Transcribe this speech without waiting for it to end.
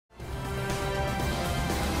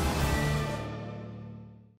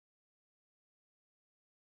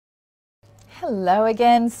Hello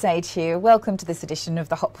again, Sage here. Welcome to this edition of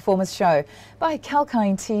the Hot Performers Show by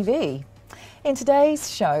Kalkine TV. In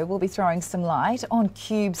today's show, we'll be throwing some light on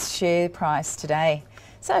Qube's share price today.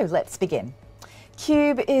 So let's begin.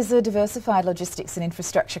 Qube is a diversified logistics and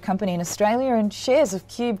infrastructure company in Australia, and shares of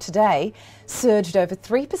Qube today surged over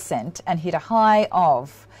 3% and hit a high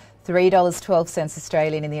of $3.12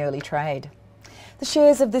 Australian in the early trade. The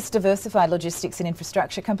shares of this diversified logistics and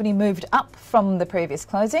infrastructure company moved up from the previous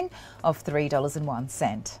closing of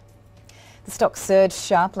 $3.01. The stock surged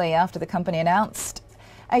sharply after the company announced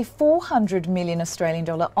a $400 million Australian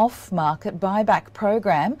dollar off-market buyback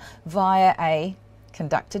program via a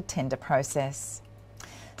conducted tender process.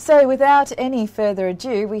 So without any further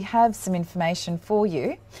ado, we have some information for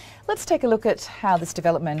you. Let's take a look at how this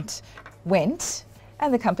development went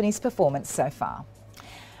and the company's performance so far.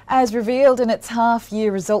 As revealed in its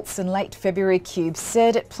half-year results in late February, Qube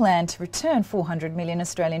said it planned to return $400 million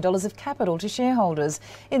Australian dollars of capital to shareholders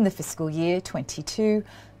in the fiscal year 22,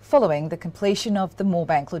 following the completion of the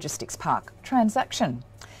Moorebank Logistics Park transaction.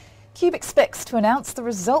 Qube expects to announce the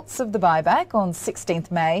results of the buyback on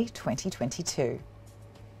 16th May 2022.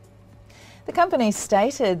 The company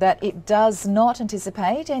stated that it does not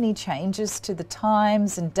anticipate any changes to the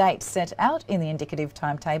times and dates set out in the indicative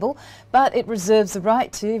timetable, but it reserves the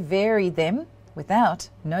right to vary them without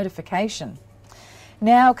notification.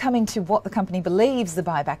 Now coming to what the company believes the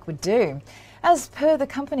buyback would do. As per the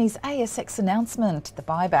company's ASX announcement, the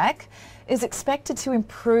buyback is expected to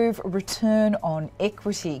improve return on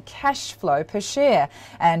equity, cash flow per share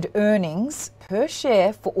and earnings per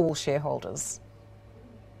share for all shareholders.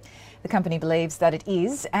 The company believes that it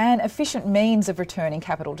is an efficient means of returning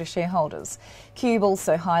capital to shareholders. Qube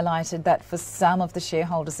also highlighted that for some of the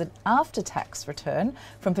shareholders, an after-tax return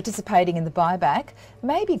from participating in the buyback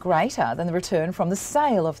may be greater than the return from the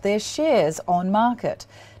sale of their shares on market,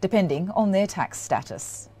 depending on their tax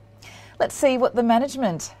status. Let's see what the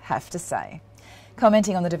management have to say.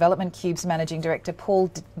 Commenting on the development, Qube's Managing Director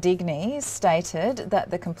Paul Digney stated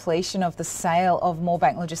that the completion of the sale of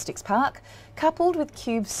Moorebank Logistics Park, coupled with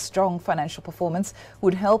Qube's strong financial performance,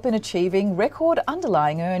 would help in achieving record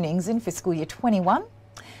underlying earnings in fiscal year 21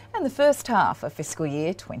 and the first half of fiscal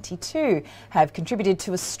year 22 have contributed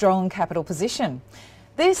to a strong capital position.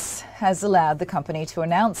 This has allowed the company to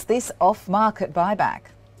announce this off-market buyback.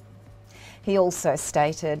 He also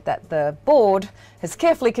stated that the board has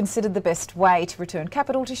carefully considered the best way to return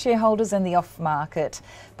capital to shareholders, and the off-market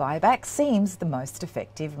buyback seems the most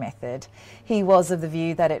effective method. He was of the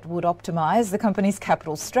view that it would optimise the company's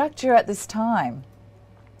capital structure at this time.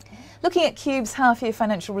 Looking at Qube's half-year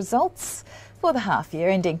financial results, for the half-year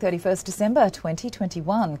ending 31st December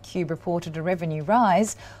 2021, Qube reported a revenue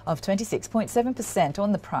rise of 26.7%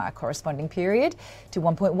 on the prior corresponding period to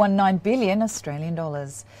 1.19 billion Australian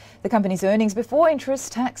dollars. The company's earnings before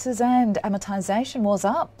interest, taxes and amortisation was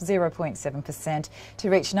up 0.7% to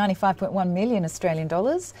reach 95.1 million Australian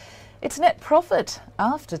dollars. Its net profit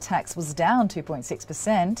after tax was down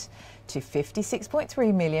 2.6% to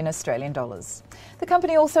 56.3 million Australian dollars. The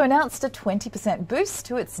company also announced a 20% boost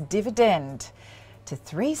to its dividend to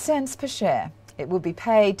 3 cents per share. It will be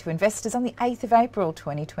paid to investors on the 8th of April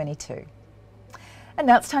 2022. And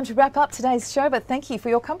now it's time to wrap up today's show, but thank you for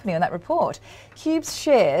your company on that report. Qube's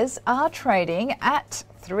shares are trading at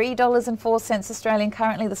 $3.04 Australian.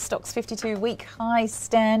 Currently, the stock's 52-week high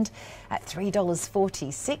stand at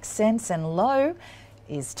 $3.46 and low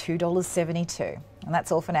is $2.72. And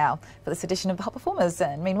that's all for now for this edition of the Hot Performers.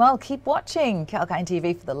 And meanwhile, keep watching Kalkine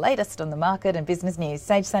TV for the latest on the market and business news.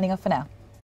 Sage signing off for now.